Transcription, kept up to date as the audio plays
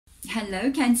Hello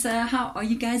Cancer, how are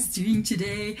you guys doing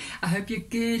today? I hope you're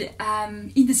good.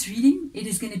 In this reading, it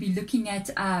is going to be looking at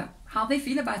how they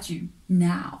feel about you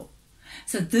now.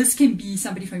 So this can be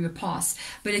somebody from your past,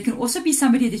 but it can also be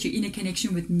somebody that you're in a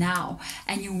connection with now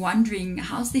and you're wondering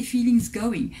how's their feelings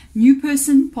going. New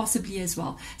person possibly as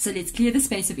well. So let's clear the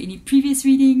space of any previous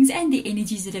readings and the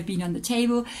energies that have been on the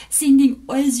table, sending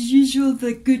as usual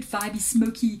the good vibey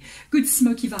smoky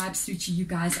vibes through to you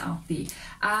guys out there.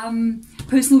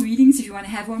 Personal readings, if you want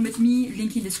to have one with me,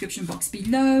 link in the description box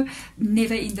below.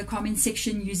 Never in the comment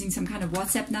section using some kind of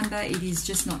WhatsApp number. It is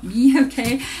just not me.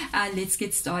 Okay, let's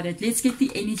get started. Let's get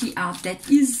the energy out that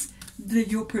is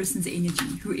your person's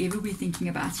energy, whoever we're thinking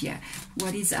about here.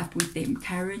 What is up with them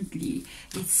currently?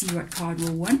 Let's see what card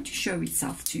will want to show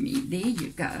itself to me. There you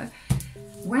go.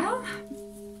 Well,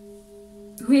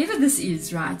 whoever this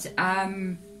is, right?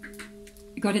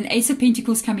 Got an Ace of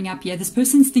Pentacles coming up here. This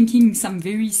person's thinking some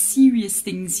very serious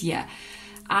things here.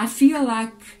 I feel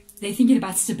like they're thinking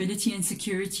about stability and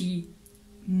security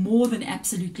more than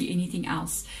absolutely anything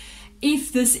else.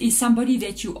 If this is somebody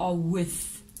that you are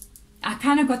with, I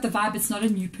kind of got the vibe it's not a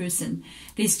new person.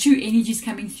 There's two energies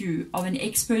coming through of an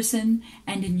ex-person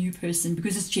and a new person,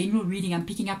 because it's general reading. I'm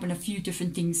picking up on a few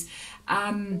different things.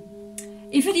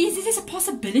 If it is, there's a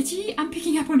possibility I'm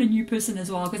picking up on a new person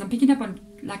as well, because I'm picking up on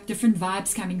like different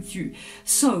vibes coming through.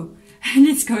 So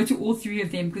let's go to all three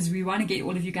of them, because we want to get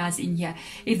all of you guys in here.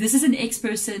 If this is an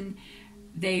ex-person,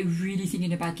 they're really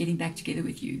thinking about getting back together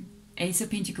with you. Ace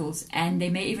of Pentacles, and they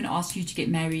may even ask you to get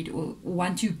married or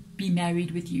want to be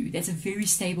married with you. That's a very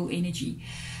stable energy.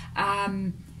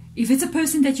 If it's a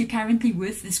person that you're currently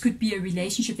with, this could be a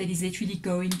relationship that is literally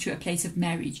going to a place of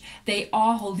marriage. They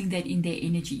are holding that in their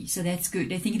energy, so that's good.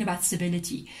 They're thinking about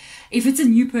stability. If it's a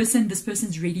new person, this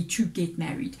person's ready to get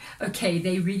married. Okay,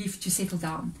 they're ready to settle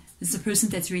down. This is a person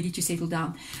that's ready to settle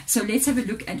down. So let's have a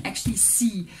look and actually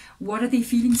see what are their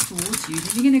feelings towards you.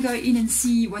 Then we're going to go in and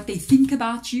see what they think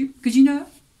about you, because you know,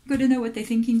 got to know what they're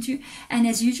thinking too. And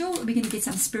as usual, we're going to get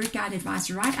some spirit guide advice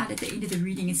right out at the end of the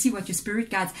reading and see what your spirit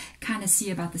guides kind of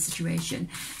see about the situation.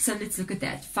 So let's look at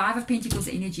that. Five of Pentacles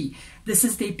energy. This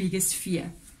is their biggest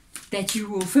fear. That you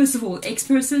will, first of all,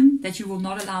 ex-person, that you will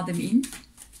not allow them in.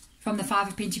 From the Five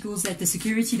of Pentacles, that the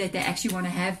security that they actually want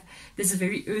to have, there's a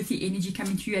very earthy energy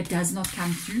coming through. It does not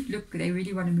come through. Look, they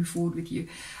really want to move forward with you.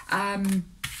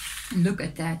 Look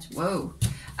at that. Whoa.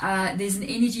 There's an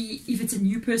energy, if it's a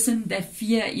new person, that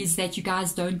fear is that you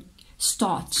guys don't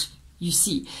start, you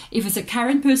see. If it's a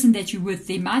current person that you're with,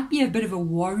 there might be a bit of a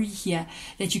worry here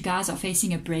that you guys are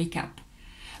facing a breakup.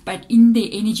 But in their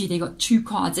energy, they got two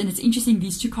cards. And it's interesting,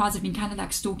 these two cards have been kind of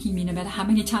like stalking me no matter how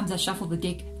many times I shuffle the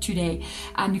deck today.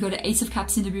 You've got an Ace of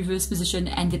Cups in the reverse position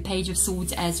and the Page of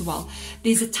Swords as well.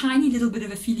 There's a tiny little bit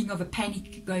of a feeling of a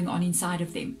panic going on inside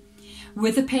of them,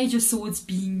 with the Page of Swords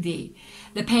being there.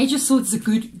 The Page of Swords is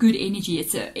a good energy.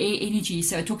 It's an air energy,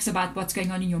 so it talks about what's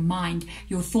going on in your mind,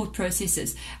 your thought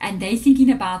processes. And they're thinking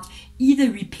about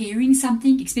either repairing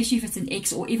something, especially if it's an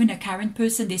ex or even a current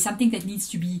person. There's something that needs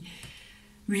to be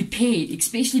repaired,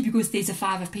 especially because there's a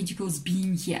Five of Pentacles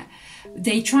being here.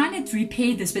 They're trying to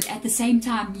repair this, but at the same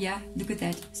time, yeah, look at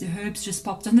that. The herbs just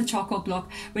popped on the charcoal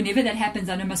block. Whenever that happens,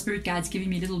 I know my spirit guide's giving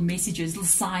me little messages, little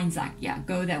signs like, yeah,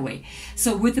 go that way.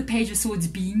 So with the Page of Swords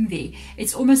being there,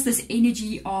 it's almost this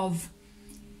energy of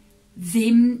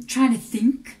them trying to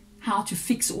think how to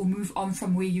fix or move on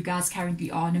from where you guys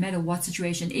currently are, no matter what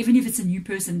situation. Even if it's a new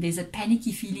person, there's a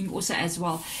panicky feeling also as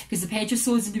well, because the Page of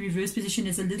Swords in the reverse position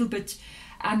is a little bit,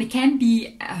 it can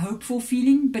be a hopeful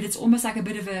feeling, but it's almost like a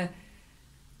bit of a,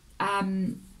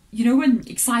 you know, when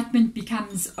excitement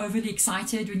becomes overly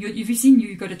excited, when if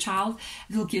you've got a child,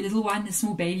 a little one, a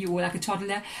small baby or like a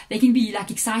toddler, they can be like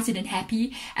excited and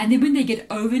happy, and then when they get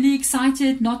overly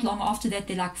excited, not long after that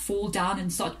they like fall down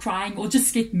and start crying, or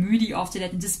just get moody after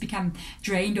that and just become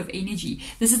drained of energy.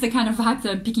 This is the kind of vibe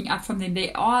that I'm picking up from them.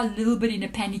 They are a little bit in a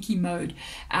panicky mode.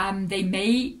 They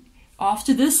may,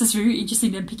 after this, it's very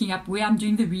interesting that I'm picking up where I'm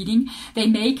doing the reading. They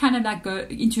may kind of like go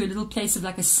into a little place of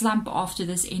like a slump after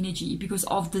this energy because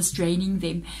of this draining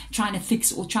them, trying to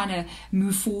fix or trying to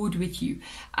move forward with you.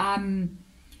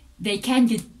 They can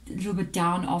get a little bit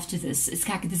down after this. It's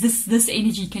like this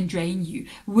energy can drain you.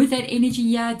 With that energy,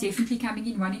 yeah, definitely coming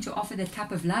in, wanting to offer that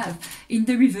cup of love. In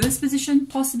the reverse position,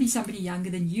 possibly somebody younger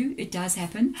than you. It does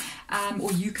happen.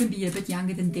 Or you can be a bit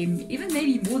younger than them, even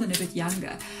maybe more than a bit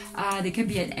younger. There can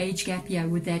be an age gap here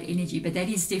with that energy, but that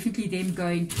is definitely them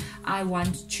going, I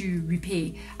want to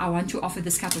repair. I want to offer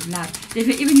this cup of love.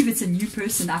 Even if it's a new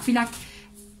person, I feel like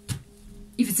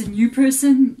if it's a new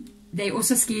person, They're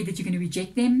also scared that you're going to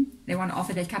reject them. They want to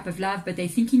offer that cup of love, but they're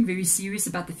thinking very serious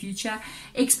about the future.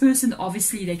 Ex-person,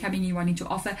 obviously, they're coming in wanting to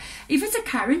offer. If it's a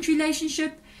current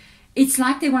relationship, it's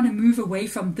like they want to move away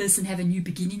from this and have a new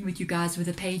beginning with you guys, with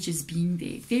the pages being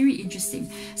there. Very interesting.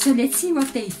 So let's see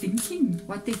what they're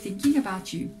thinking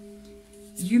about you.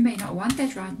 You may not want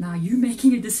that right now. You're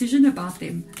making a decision about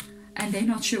them, and they're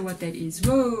not sure what that is.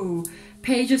 Whoa.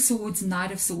 Page of Swords,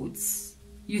 Knight of Swords.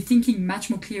 You're thinking much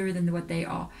more clearer than what they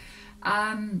are.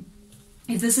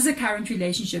 If this is a current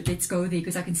relationship, let's go there,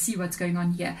 because I can see what's going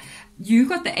on here. You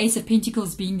got the Ace of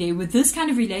Pentacles being there. With this kind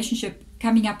of relationship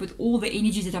coming up with all the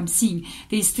energies that I'm seeing,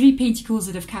 there's 3 Pentacles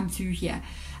that have come through here.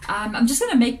 I'm just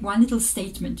going to make one little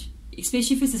statement,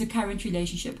 especially if this is a current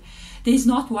relationship. There's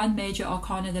not one major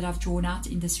arcana that I've drawn out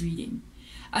in this reading.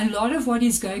 A lot of what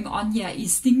is going on here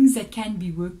is things that can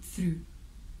be worked through.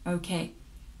 Okay,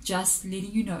 just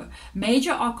letting you know.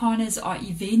 Major arcanas are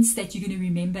events that you're going to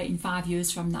remember in 5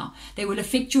 years from now. They will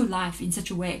affect your life in such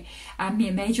a way.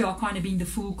 Major arcana being the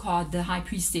Fool card, the High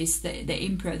Priestess, the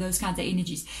Emperor, those kinds of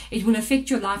energies. It will affect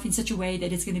your life in such a way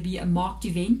that it's going to be a marked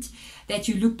event that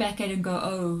you look back at and go,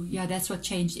 oh, yeah, that's what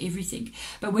changed everything.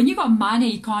 But when you got minor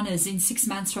arcanas in 6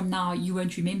 months from now, you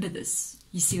won't remember this.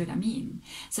 You see what I mean?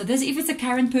 So this, if it's a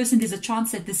current person, there's a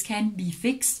chance that this can be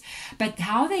fixed. But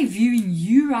how they're viewing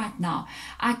you right now,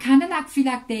 I kind of like feel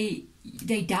like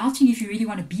they're doubting if you really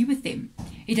want to be with them.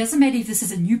 It doesn't matter if this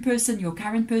is a new person, your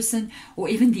current person, or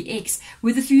even the ex.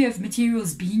 With the 3 of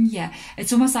Materials being here,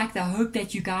 it's almost like the hope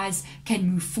that you guys can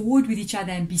move forward with each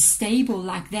other and be stable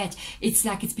like that. It's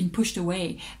like it's been pushed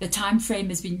away. The time frame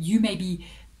has been, you may be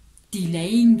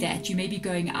delaying that. You may be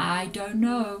going, I don't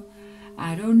know.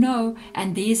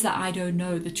 And there's the I don't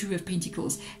know, the 2 of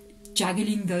Pentacles,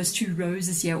 juggling those 2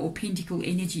 roses here, or pentacle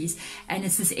energies. And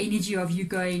it's this energy of you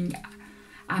going,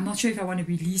 I'm not sure if I want to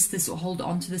release this or hold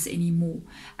on to this anymore.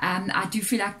 I do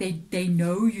feel like they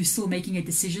know you're still making a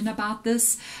decision about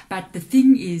this. But the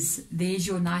thing is, there's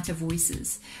your Knight of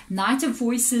Voices. Knight of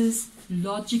Voices,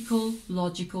 logical.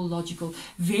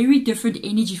 Very different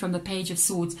energy from the Page of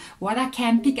Swords. What I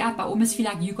can pick up, I almost feel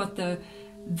like you got the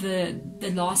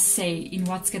last say in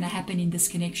what's going to happen in this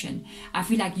connection. I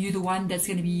feel like you're the one that's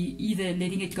going to be either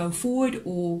letting it go forward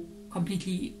or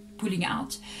completely pulling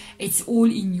out. It's all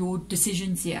in your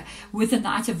decisions here. With the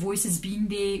Knight of Voices being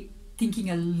there,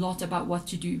 thinking a lot about what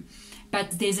to do.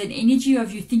 But there's an energy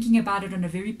of you thinking about it on a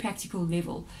very practical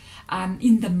level,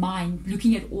 in the mind,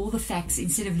 looking at all the facts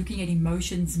instead of looking at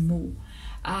emotions more.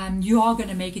 You are going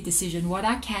to make a decision. What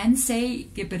I can say,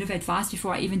 a bit of advice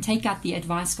before I even take out the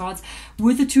advice cards,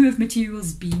 with the 2 of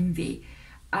Materials being there,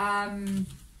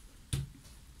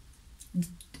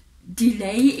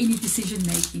 delay any decision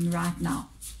making right now,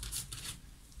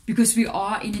 because we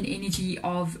are in an energy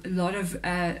of a lot of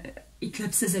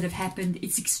eclipses that have happened.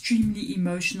 It's extremely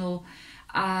emotional,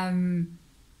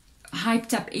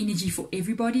 hyped up energy for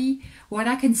everybody. What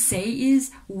I can say is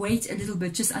wait a little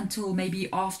bit, just until maybe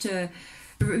after,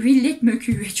 really let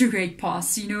Mercury retrograde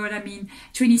pass, you know what I mean,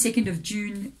 22nd of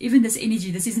June. Even this energy,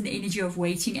 this is an energy of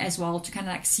waiting as well, to kind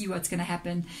of like see what's going to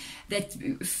happen. That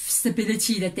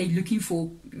stability that they're looking for,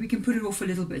 we can put it off a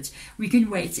little bit. We can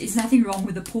wait. There's nothing wrong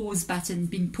with the pause button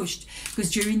being pushed,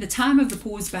 because during the time of the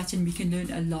pause button we can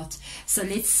learn a lot. So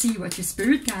let's see what your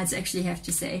spirit guides actually have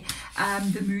to say.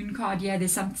 The Moon card, yeah,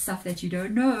 there's some stuff that you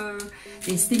don't know.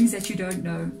 There's things that you don't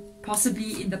know.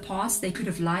 Possibly in the past they could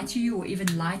have lied to you, or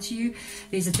even lied to you.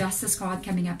 There's a Justice card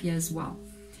coming up here as well.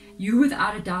 You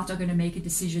without a doubt are going to make a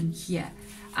decision here.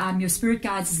 Your spirit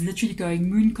guides is literally going,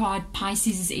 Moon card,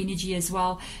 Pisces' energy as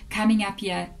well, coming up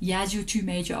here. Here's your 2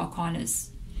 major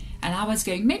arcanas. And I was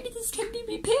going, maybe this can be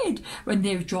repaired, when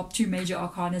they've dropped 2 major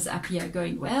arcanas up here,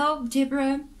 going, well,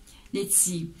 Deborah, let's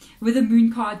see. With the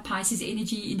Moon card, Pisces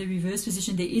energy in the reverse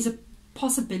position, there is a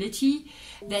possibility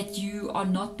that you are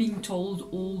not being told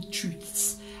all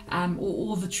truths, or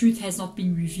all the truth has not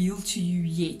been revealed to you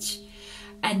yet.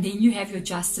 And then you have your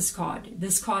Justice card.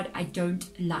 This card I don't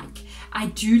like. I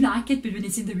do like it, but when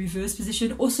it's in the reverse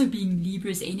position, also being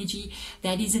Libra's energy,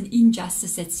 that is an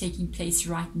injustice that's taking place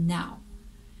right now.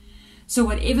 So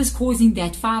whatever's causing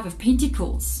that 5 of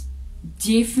Pentacles,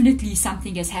 definitely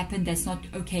something has happened that's not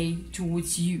okay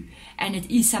towards you, and it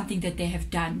is something that they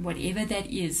have done. Whatever that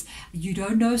is, you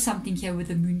don't know something here with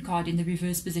the Moon card in the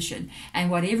reverse position, and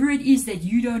whatever it is that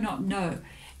you do not know,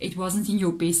 it wasn't in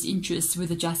your best interest with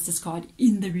the Justice card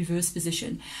in the reverse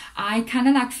position. I kind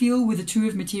of like feel with the 2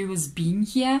 of Materials being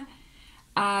here,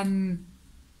 I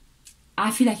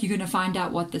feel like you're going to find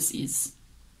out what this is.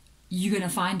 You're going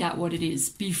to find out what it is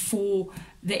before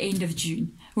the end of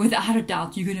June. Without a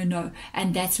doubt, you're going to know.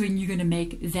 And that's when you're going to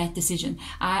make that decision.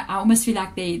 I almost feel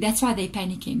like that's why they're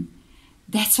panicking.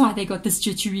 That's why they got this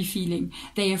jittery feeling.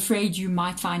 They're afraid you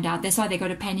might find out. That's why they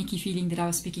got a panicky feeling that I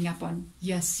was picking up on.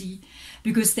 Yes, see?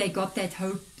 Because they got that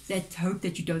hope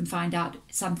that you don't find out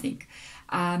something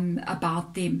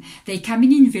about them. They're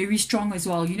coming in very strong as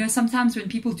well. You know, sometimes when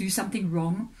people do something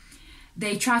wrong,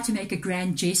 they try to make a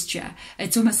grand gesture.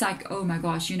 It's almost like, oh my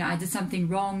gosh, you know, I did something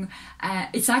wrong.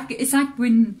 It's like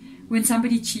when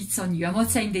somebody cheats on you. I'm not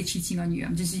saying they're cheating on you.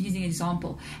 I'm just using an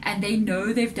example. And they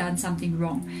know they've done something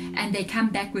wrong. And they come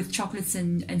back with chocolates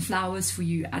and flowers for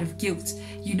you out of guilt,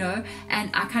 you know.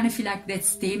 And I kind of feel like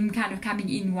that's them kind of coming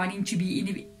in, wanting to be in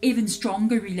an even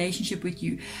stronger relationship with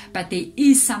you. But there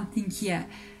is something here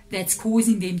that's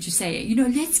causing them to say, you know,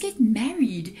 let's get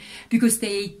married, because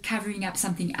they're covering up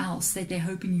something else that they're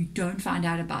hoping you don't find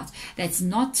out about. That's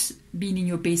not been in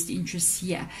your best interests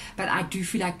here. But I do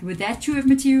feel like with that Two of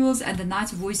Materials and the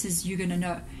Knight of Voices, you're going to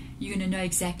know. You're going to know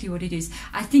exactly what it is.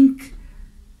 I think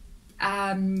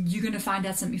you're going to find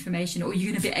out some information, or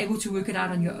you're going to be able to work it out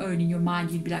on your own in your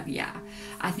mind. You'd be like, yeah,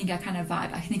 I think I kind of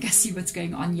vibe. I think I see what's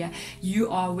going on here.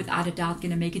 You are without a doubt going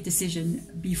to make a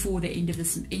decision before the end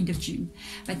of June.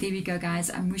 But there we go, guys.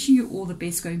 I'm wishing you all the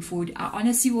best going forward. I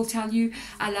honestly will tell you,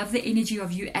 I love the energy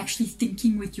of you actually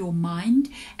thinking with your mind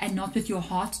and not with your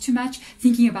heart too much,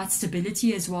 thinking about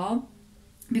stability as well.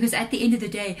 Because at the end of the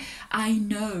day, I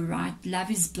know, right,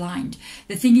 love is blind.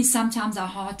 The thing is, sometimes our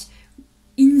heart,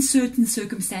 in certain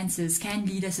circumstances, can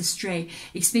lead us astray,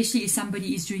 especially if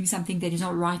somebody is doing something that is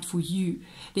not right for you.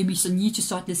 Then we need to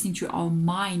start listening to our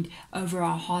mind over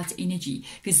our heart energy,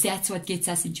 because that's what gets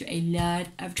us into a lot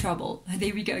of trouble.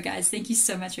 There we go, guys. Thank you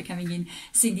so much for coming in,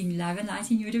 sending love and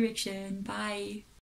light in your direction. Bye.